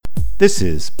This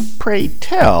is Pray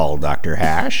Tell Dr.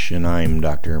 Hash, and I'm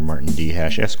Dr. Martin D.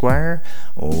 Hash, Esquire,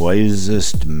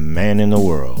 wisest man in the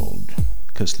world,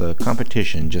 'cause the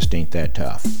competition just ain't that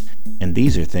tough. And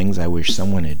these are things I wish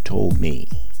someone had told me.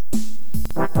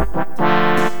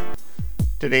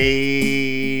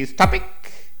 Today's topic: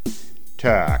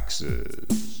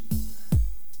 taxes.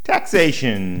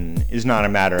 Taxation is not a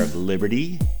matter of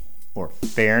liberty, or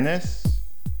fairness,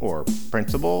 or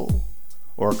principle,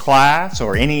 or class,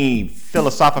 or any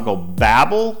philosophical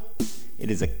babble.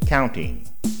 It is accounting.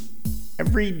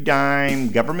 Every dime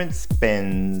government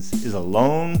spends is a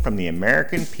loan from the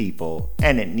American people,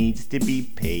 and it needs to be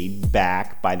paid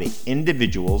back by the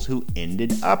individuals who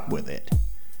ended up with it.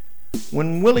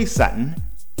 When Willie Sutton,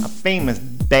 a famous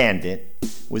bandit,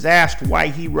 was asked why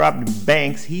he robbed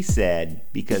banks, he said,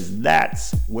 "Because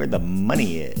that's where the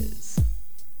money is."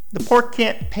 The poor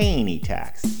can't pay any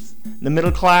taxes. The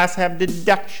middle class have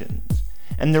deductions,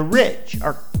 and the rich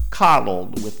are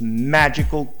coddled with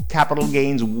magical capital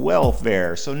gains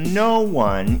welfare, so no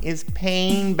one is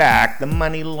paying back the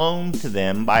money loaned to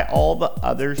them by all the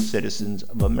other citizens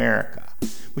of America,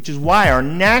 which is why our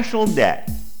national debt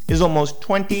is almost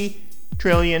 $20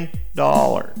 trillion.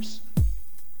 The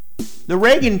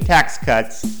Reagan tax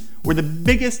cuts were the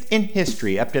biggest in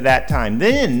history up to that time.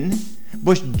 Then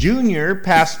Bush Jr.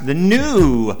 passed the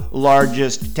new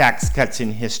largest tax cuts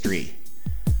in history.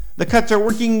 The cuts are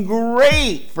working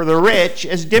great for the rich,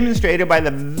 as demonstrated by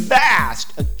the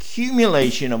vast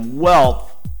accumulation of wealth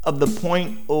of the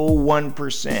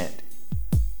 0.01%.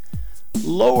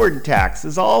 Lowered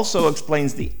taxes also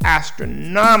explains the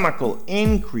astronomical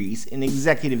increase in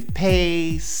executive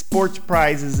pay, sports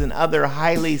prizes, and other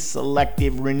highly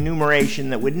selective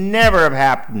remuneration that would never have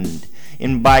happened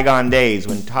in bygone days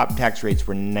when top tax rates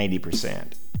were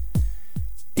 90%.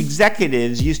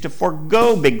 Executives used to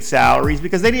forego big salaries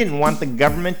because they didn't want the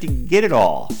government to get it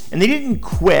all, and they didn't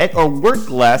quit or work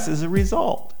less as a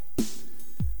result.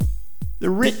 The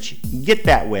rich get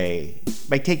that way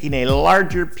by taking a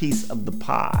larger piece of the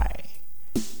pie.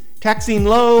 Taxing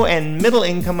low and middle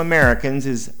income Americans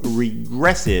is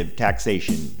regressive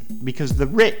taxation because the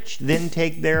rich then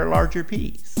take their larger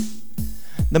piece.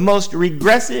 The most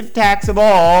regressive tax of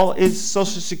all is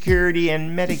Social Security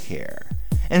and Medicare.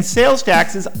 And sales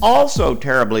tax is also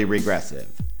terribly regressive.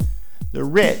 The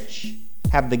rich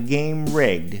have the game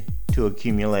rigged to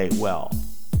accumulate wealth.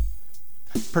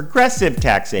 Progressive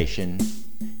taxation,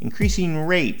 increasing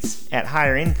rates at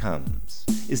higher incomes,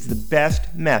 is the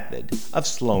best method of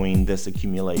slowing this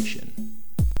accumulation.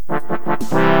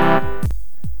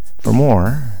 For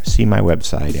more, see my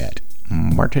website at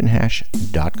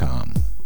martinhash.com.